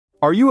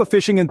Are you a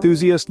fishing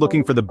enthusiast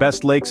looking for the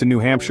best lakes in New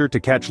Hampshire to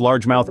catch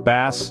largemouth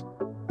bass?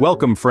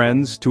 Welcome,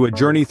 friends, to a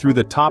journey through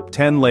the top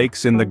 10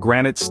 lakes in the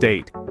Granite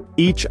State,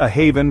 each a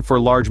haven for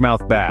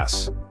largemouth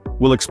bass.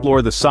 We'll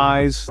explore the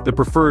size, the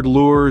preferred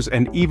lures,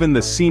 and even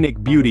the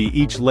scenic beauty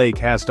each lake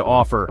has to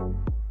offer.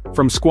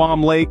 From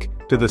Squam Lake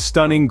to the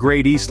stunning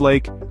Great East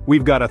Lake,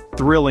 we've got a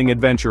thrilling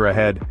adventure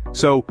ahead,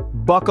 so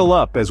buckle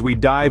up as we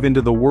dive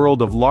into the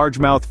world of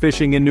largemouth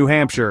fishing in New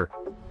Hampshire.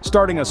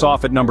 Starting us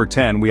off at number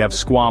 10, we have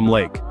Squam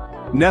Lake.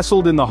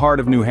 Nestled in the heart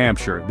of New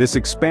Hampshire, this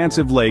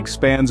expansive lake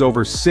spans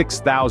over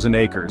 6,000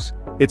 acres.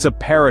 It's a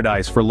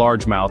paradise for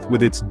largemouth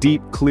with its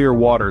deep, clear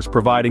waters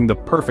providing the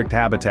perfect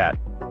habitat.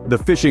 The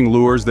fishing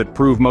lures that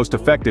prove most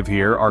effective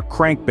here are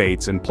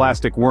crankbaits and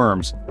plastic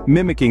worms,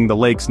 mimicking the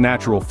lake's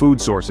natural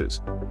food sources.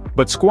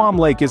 But Squam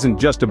Lake isn't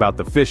just about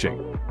the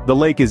fishing. The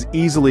lake is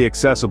easily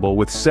accessible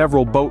with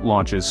several boat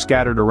launches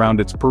scattered around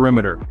its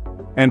perimeter.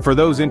 And for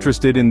those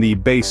interested in the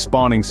bass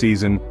spawning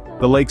season,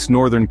 the lake's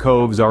northern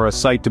coves are a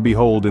sight to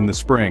behold in the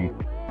spring.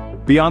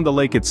 Beyond the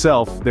lake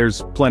itself,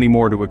 there's plenty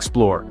more to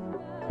explore.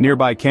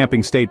 Nearby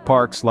camping state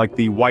parks like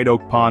the White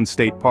Oak Pond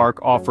State Park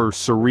offer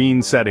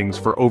serene settings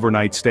for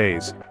overnight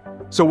stays.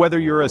 So whether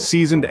you're a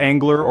seasoned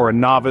angler or a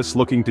novice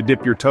looking to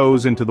dip your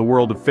toes into the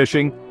world of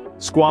fishing,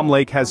 Squam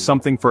Lake has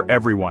something for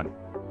everyone.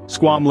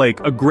 Squam Lake,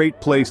 a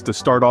great place to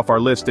start off our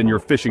list in your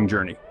fishing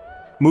journey.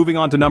 Moving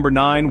on to number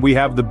 9, we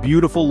have the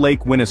beautiful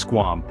Lake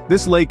Winnisquam.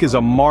 This lake is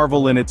a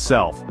marvel in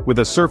itself, with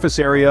a surface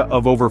area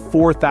of over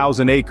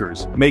 4,000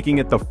 acres, making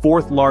it the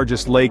 4th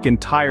largest lake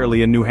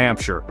entirely in New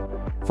Hampshire.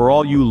 For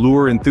all you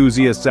lure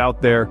enthusiasts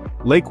out there,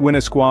 Lake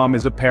Winnisquam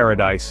is a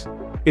paradise.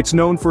 It's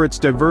known for its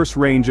diverse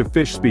range of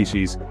fish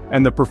species,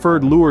 and the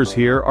preferred lures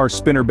here are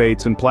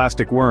spinnerbaits and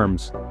plastic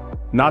worms.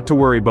 Not to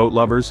worry, boat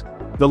lovers.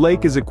 The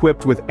lake is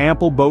equipped with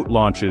ample boat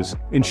launches,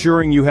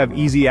 ensuring you have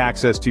easy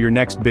access to your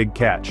next big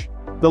catch.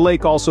 The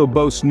lake also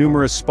boasts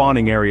numerous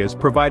spawning areas,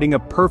 providing a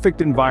perfect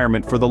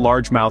environment for the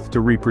largemouth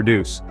to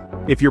reproduce.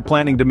 If you're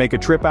planning to make a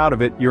trip out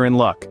of it, you're in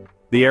luck.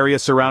 The area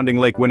surrounding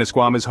Lake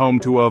Winnisquam is home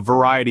to a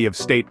variety of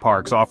state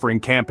parks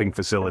offering camping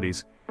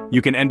facilities.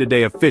 You can end a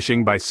day of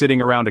fishing by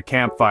sitting around a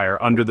campfire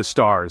under the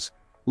stars.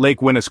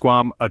 Lake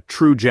Winnisquam, a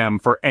true gem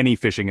for any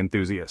fishing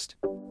enthusiast.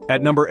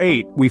 At number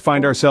 8, we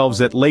find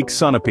ourselves at Lake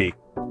Sunapee.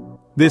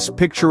 This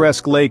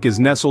picturesque lake is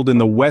nestled in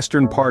the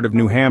western part of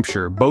New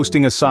Hampshire,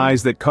 boasting a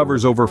size that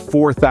covers over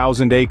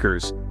 4,000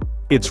 acres.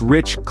 Its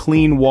rich,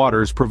 clean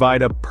waters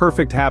provide a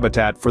perfect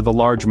habitat for the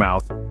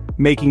largemouth,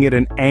 making it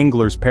an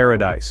angler's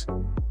paradise.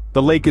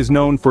 The lake is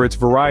known for its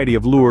variety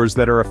of lures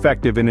that are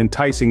effective in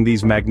enticing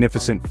these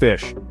magnificent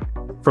fish.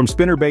 From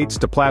spinnerbaits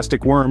to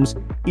plastic worms,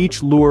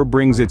 each lure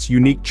brings its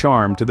unique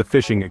charm to the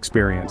fishing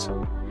experience.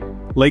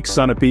 Lake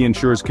Sunapee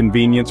ensures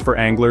convenience for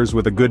anglers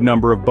with a good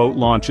number of boat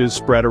launches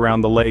spread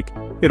around the lake.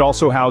 It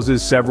also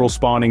houses several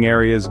spawning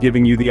areas,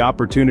 giving you the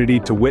opportunity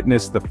to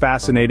witness the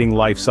fascinating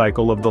life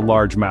cycle of the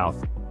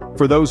largemouth.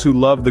 For those who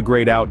love the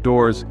great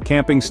outdoors,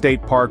 camping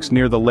state parks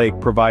near the lake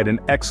provide an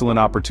excellent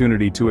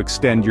opportunity to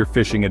extend your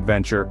fishing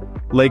adventure.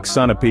 Lake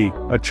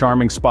Sunapee, a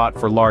charming spot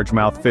for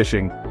largemouth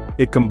fishing.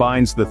 It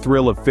combines the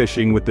thrill of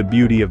fishing with the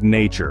beauty of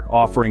nature,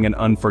 offering an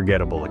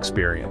unforgettable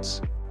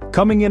experience.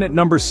 Coming in at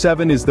number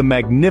 7 is the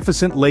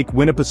magnificent Lake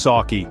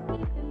Winnipesaukee.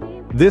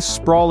 This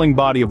sprawling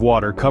body of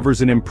water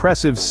covers an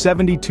impressive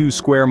 72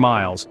 square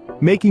miles,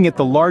 making it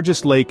the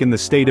largest lake in the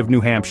state of New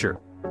Hampshire.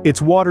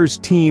 Its waters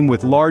teem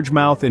with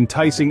largemouth,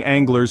 enticing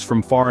anglers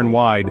from far and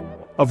wide.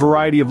 A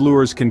variety of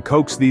lures can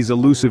coax these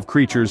elusive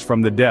creatures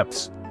from the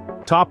depths.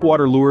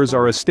 Topwater lures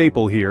are a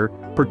staple here,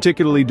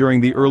 particularly during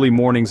the early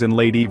mornings and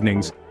late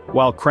evenings,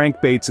 while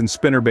crankbaits and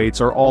spinnerbaits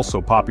are also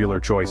popular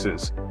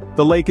choices.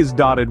 The lake is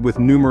dotted with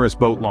numerous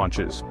boat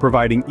launches,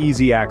 providing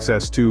easy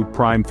access to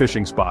prime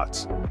fishing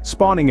spots.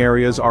 Spawning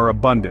areas are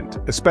abundant,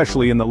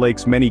 especially in the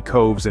lake's many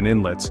coves and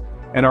inlets,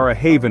 and are a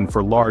haven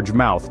for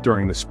largemouth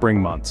during the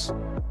spring months.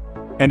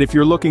 And if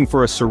you're looking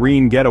for a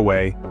serene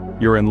getaway,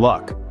 you're in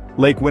luck.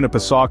 Lake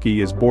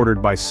Winnipesaukee is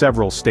bordered by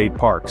several state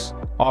parks,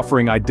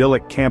 offering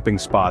idyllic camping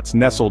spots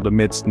nestled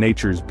amidst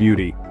nature's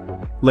beauty.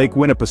 Lake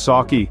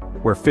Winnipesaukee,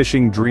 where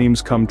fishing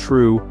dreams come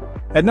true.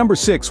 At number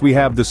 6, we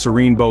have the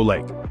serene Bow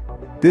Lake.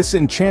 This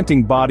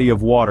enchanting body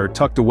of water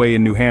tucked away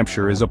in New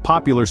Hampshire is a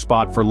popular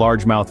spot for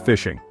largemouth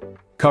fishing.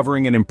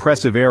 Covering an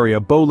impressive area,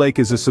 Bow Lake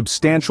is a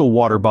substantial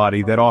water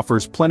body that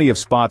offers plenty of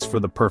spots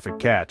for the perfect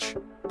catch.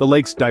 The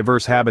lake's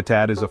diverse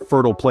habitat is a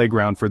fertile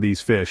playground for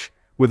these fish,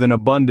 with an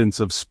abundance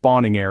of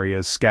spawning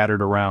areas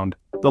scattered around.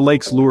 The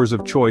lake's lures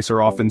of choice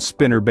are often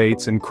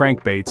spinnerbaits and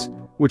crankbaits,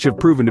 which have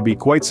proven to be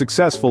quite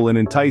successful in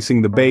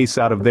enticing the bass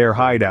out of their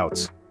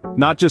hideouts.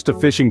 Not just a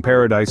fishing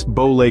paradise,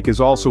 Bow Lake is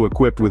also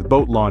equipped with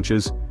boat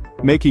launches,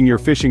 making your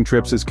fishing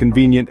trips as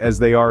convenient as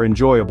they are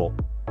enjoyable.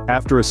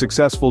 After a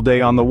successful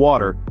day on the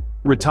water,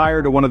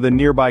 retire to one of the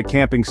nearby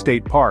camping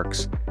state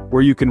parks,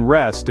 where you can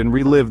rest and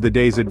relive the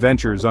day's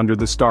adventures under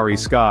the starry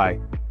sky.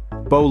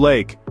 Bow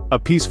Lake, a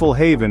peaceful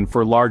haven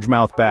for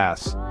largemouth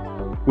bass.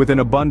 With an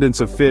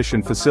abundance of fish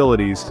and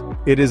facilities,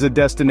 it is a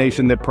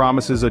destination that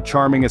promises a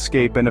charming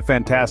escape and a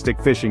fantastic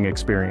fishing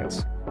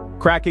experience.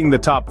 Cracking the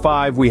top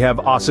 5, we have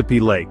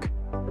Ossipee Lake.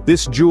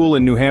 This jewel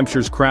in New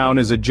Hampshire's crown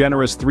is a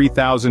generous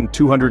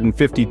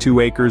 3,252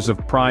 acres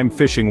of prime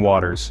fishing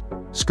waters.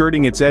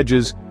 Skirting its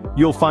edges,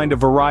 you'll find a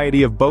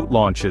variety of boat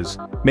launches,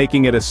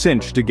 making it a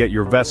cinch to get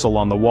your vessel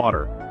on the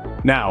water.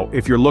 Now,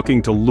 if you're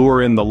looking to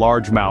lure in the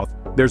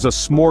largemouth, there's a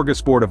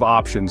smorgasbord of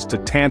options to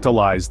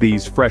tantalize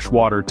these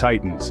freshwater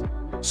titans.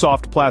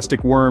 Soft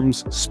plastic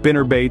worms,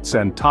 spinnerbaits,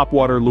 and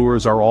topwater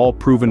lures are all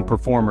proven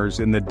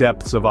performers in the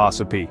depths of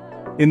Ossipee.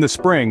 In the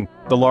spring,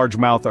 the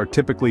largemouth are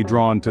typically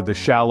drawn to the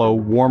shallow,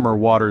 warmer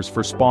waters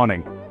for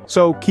spawning.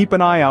 So keep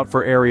an eye out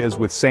for areas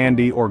with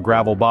sandy or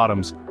gravel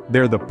bottoms.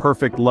 They're the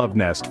perfect love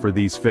nest for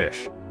these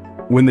fish.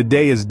 When the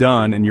day is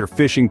done and your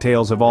fishing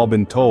tales have all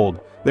been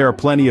told, there are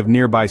plenty of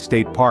nearby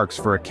state parks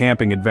for a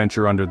camping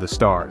adventure under the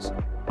stars.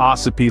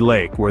 Ossipee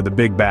Lake, where the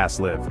big bass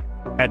live.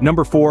 At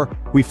number 4,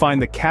 we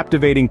find the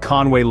captivating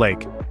Conway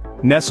Lake.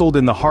 Nestled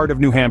in the heart of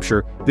New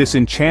Hampshire, this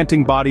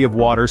enchanting body of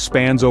water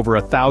spans over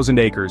 1,000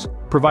 acres,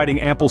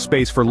 providing ample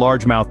space for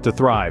largemouth to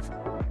thrive.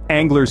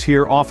 Anglers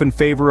here often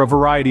favor a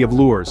variety of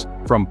lures,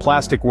 from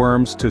plastic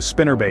worms to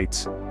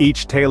spinnerbaits,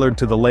 each tailored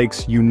to the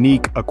lake's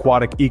unique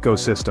aquatic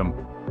ecosystem.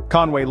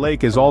 Conway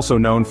Lake is also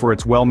known for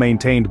its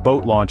well-maintained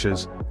boat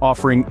launches,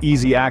 offering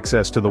easy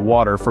access to the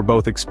water for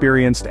both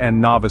experienced and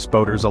novice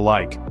boaters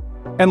alike.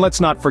 And let's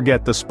not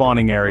forget the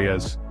spawning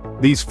areas.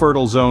 These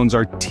fertile zones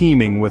are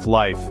teeming with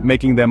life,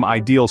 making them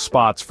ideal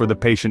spots for the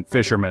patient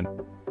fishermen.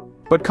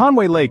 But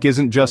Conway Lake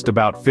isn't just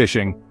about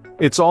fishing,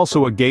 it's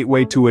also a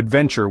gateway to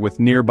adventure with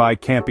nearby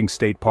camping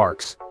state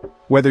parks.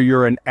 Whether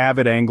you're an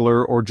avid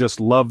angler or just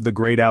love the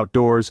great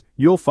outdoors,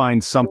 you'll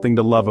find something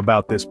to love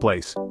about this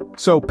place.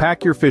 So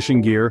pack your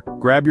fishing gear,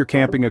 grab your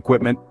camping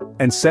equipment,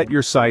 and set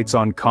your sights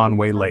on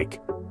Conway Lake.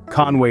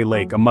 Conway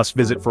Lake, a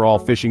must-visit for all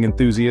fishing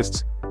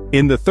enthusiasts.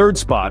 In the third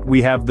spot,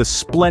 we have the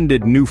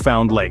splendid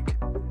Newfound Lake.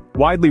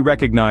 Widely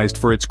recognized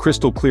for its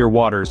crystal-clear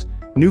waters,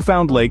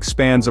 Newfound Lake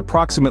spans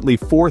approximately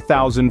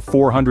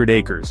 4,400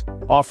 acres,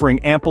 offering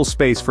ample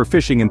space for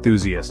fishing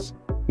enthusiasts.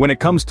 When it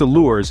comes to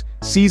lures,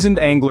 seasoned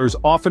anglers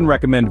often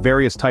recommend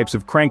various types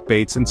of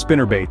crankbaits and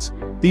spinnerbaits.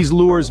 These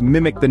lures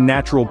mimic the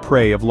natural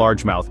prey of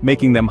largemouth,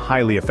 making them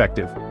highly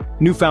effective.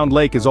 Newfound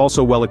Lake is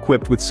also well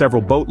equipped with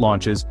several boat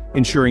launches,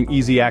 ensuring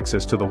easy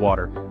access to the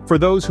water. For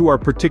those who are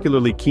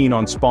particularly keen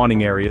on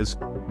spawning areas,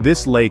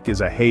 this lake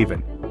is a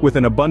haven. With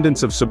an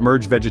abundance of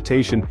submerged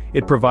vegetation,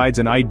 it provides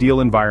an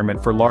ideal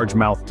environment for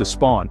largemouth to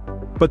spawn.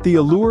 But the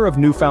allure of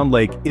Newfound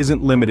Lake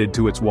isn't limited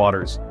to its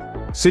waters.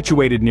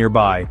 Situated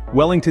nearby,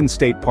 Wellington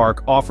State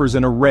Park offers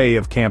an array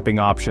of camping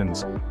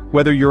options.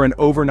 Whether you're an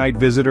overnight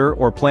visitor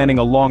or planning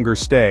a longer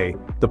stay,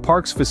 the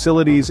park's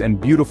facilities and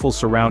beautiful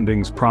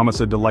surroundings promise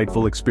a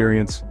delightful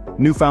experience.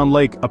 Newfound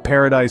Lake, a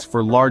paradise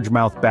for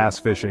largemouth bass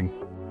fishing.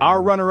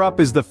 Our runner-up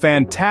is the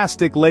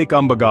fantastic Lake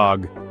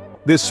Umbagog.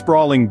 This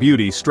sprawling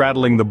beauty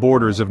straddling the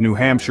borders of New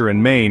Hampshire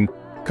and Maine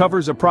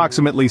covers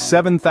approximately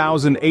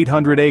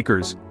 7,800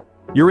 acres.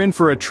 You're in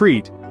for a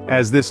treat,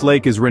 as this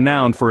lake is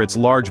renowned for its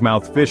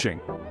largemouth fishing.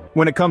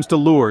 When it comes to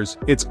lures,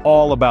 it's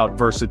all about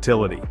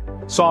versatility.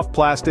 Soft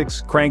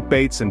plastics,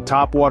 crankbaits, and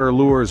topwater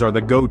lures are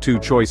the go-to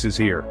choices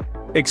here.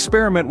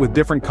 Experiment with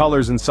different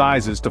colors and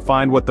sizes to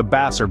find what the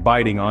bass are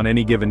biting on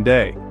any given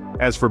day.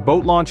 As for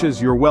boat launches,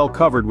 you're well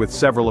covered with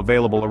several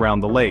available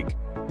around the lake.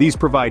 These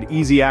provide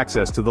easy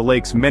access to the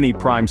lake's many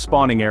prime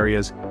spawning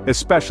areas,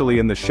 especially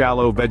in the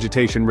shallow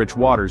vegetation-rich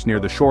waters near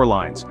the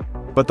shorelines.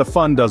 But the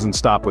fun doesn't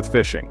stop with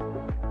fishing.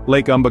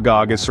 Lake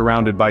Umbagog is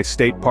surrounded by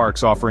state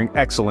parks offering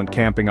excellent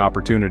camping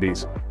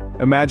opportunities.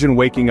 Imagine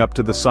waking up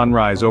to the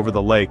sunrise over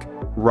the lake,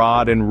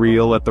 rod and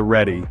reel at the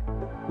ready.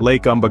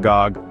 Lake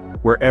Umbagog,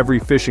 where every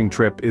fishing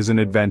trip is an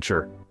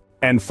adventure.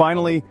 And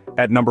finally,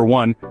 at number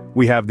 1,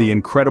 we have the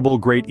incredible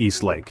Great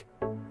East Lake.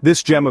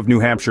 This gem of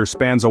New Hampshire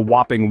spans a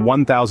whopping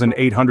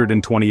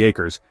 1,820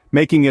 acres,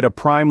 making it a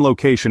prime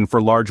location for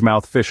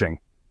largemouth fishing.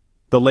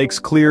 The lake's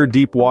clear,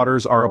 deep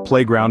waters are a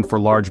playground for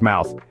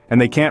largemouth,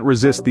 and they can't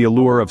resist the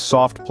allure of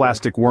soft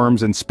plastic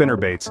worms and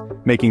spinnerbaits,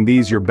 making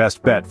these your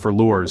best bet for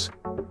lures.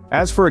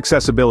 As for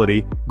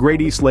accessibility,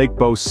 Great East Lake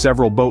boasts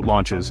several boat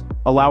launches,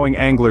 allowing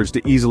anglers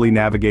to easily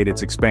navigate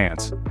its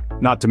expanse.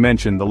 Not to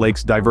mention, the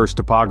lake's diverse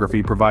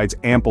topography provides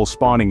ample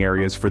spawning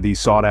areas for these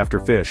sought-after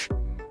fish.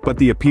 But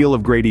the appeal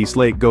of Great East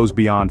Lake goes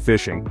beyond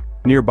fishing.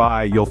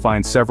 Nearby, you'll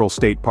find several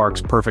state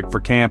parks perfect for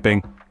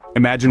camping.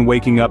 Imagine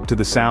waking up to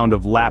the sound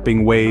of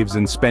lapping waves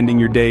and spending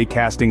your day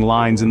casting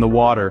lines in the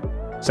water.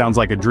 Sounds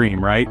like a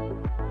dream, right?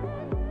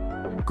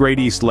 Great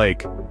East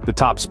Lake, the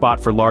top spot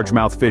for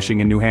largemouth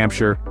fishing in New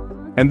Hampshire.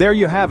 And there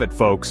you have it,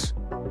 folks.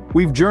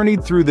 We've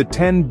journeyed through the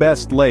 10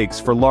 best lakes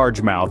for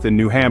largemouth in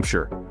New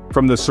Hampshire,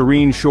 from the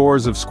serene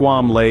shores of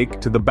Squam Lake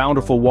to the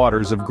bountiful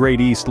waters of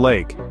Great East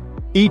Lake.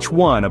 Each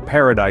one a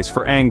paradise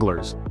for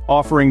anglers,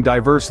 offering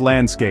diverse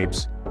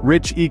landscapes,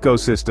 rich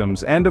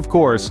ecosystems, and of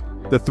course,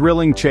 the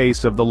thrilling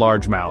chase of the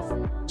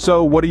largemouth.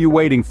 So what are you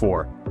waiting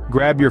for?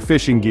 Grab your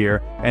fishing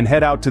gear and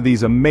head out to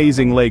these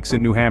amazing lakes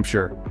in New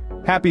Hampshire.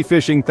 Happy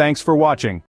fishing, thanks for watching.